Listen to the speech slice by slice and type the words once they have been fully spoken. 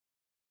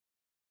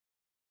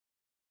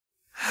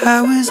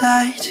How was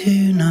I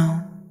to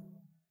know?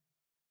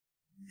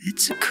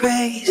 It's a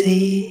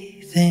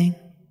crazy thing.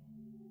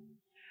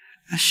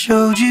 I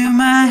showed you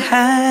my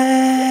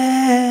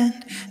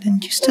hand,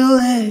 and you still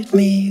let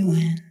me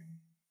win.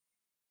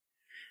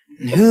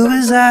 And who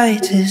was I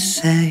to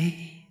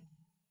say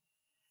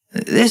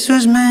that this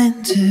was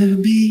meant to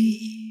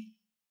be?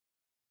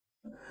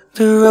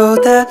 The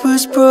road that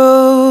was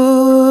broken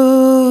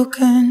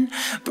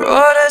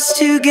brought us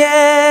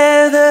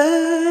together,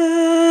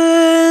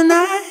 and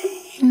I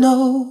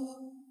know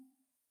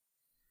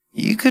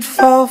you could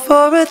fall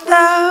for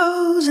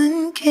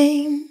 1,000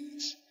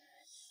 kings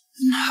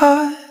and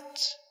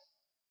hearts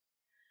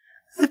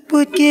that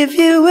would give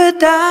you a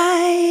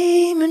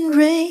diamond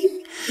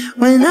ring.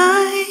 When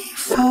I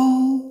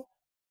fall,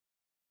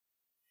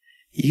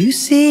 you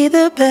see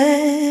the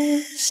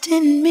best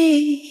in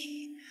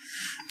me,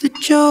 the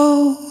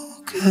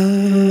Joker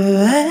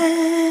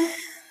and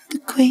the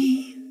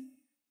Queen.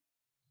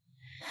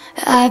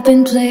 I've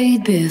been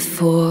played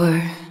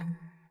before,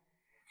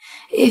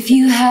 if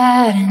you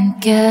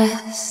hadn't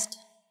guessed.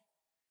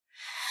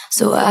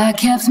 So I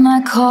kept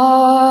my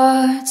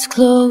cards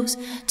close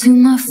to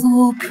my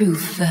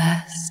foolproof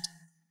vest.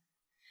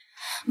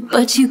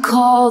 But you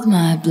called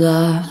my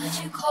bluff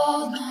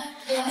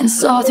and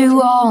saw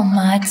through all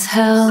my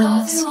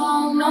tells.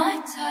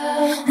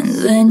 And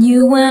then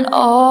you went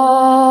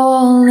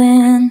all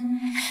in,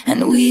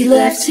 and we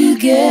left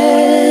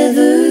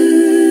together.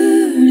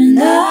 And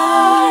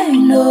I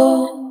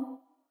know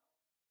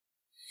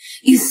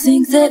you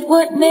think that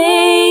what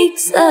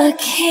makes a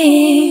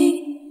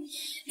king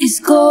is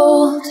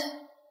gold,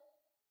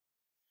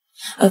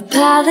 a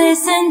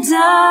palace and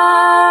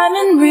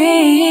diamond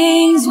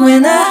rings.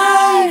 When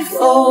I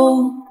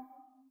fall,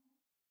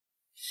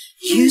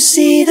 you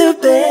see the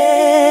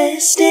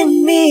best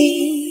in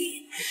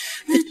me,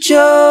 the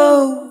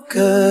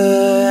Joker